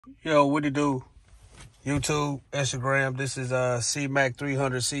Yo, what it do? YouTube, Instagram. This is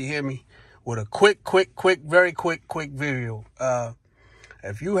CMAC300C. Hear me with a very quick video.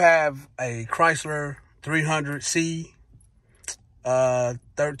 If you have a Chrysler 300C,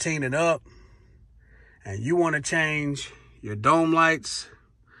 13 and up, and you want to change your dome lights,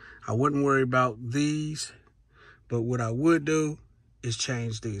 I wouldn't worry about these. But what I would do is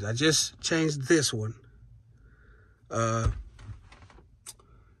change these. I just changed this one.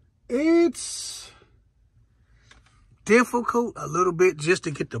 It's difficult a little bit just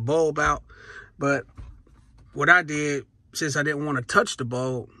to get the bulb out. But what I did, since I didn't want to touch the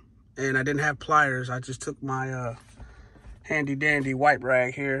bulb and I didn't have pliers, I just took my handy dandy wipe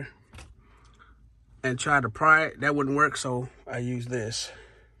rag here and tried to pry it. That wouldn't work, so I used this.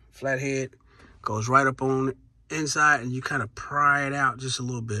 Flathead goes right up on the inside, and you kind of pry it out just a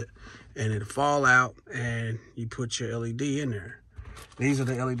little bit, and it'll fall out, and you put your LED in there. These are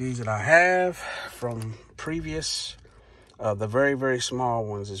the LEDs that I have from previous. The very small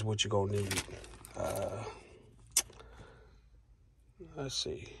ones is what you're gonna need. Let's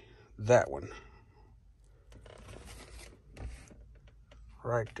see, that one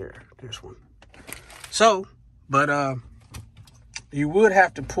right there, this one. So, but you would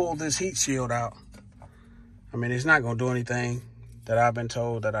have to pull this heat shield out. I mean, it's not gonna do anything that I've been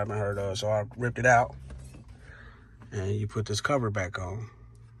told, that I've been heard of. So I ripped it out, and you put this cover back on.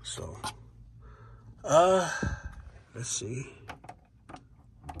 So, let's see.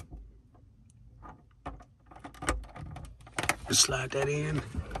 Just slide that in.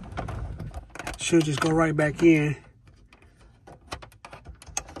 Should just go right back in.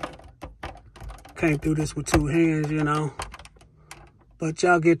 Can't do this with two hands, you know. But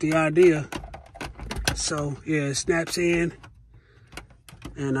y'all get the idea. So, yeah, it snaps in.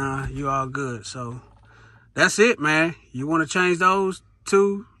 And you all good. So, that's it, man. You want to change those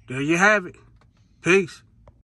two? There you have it. Peace.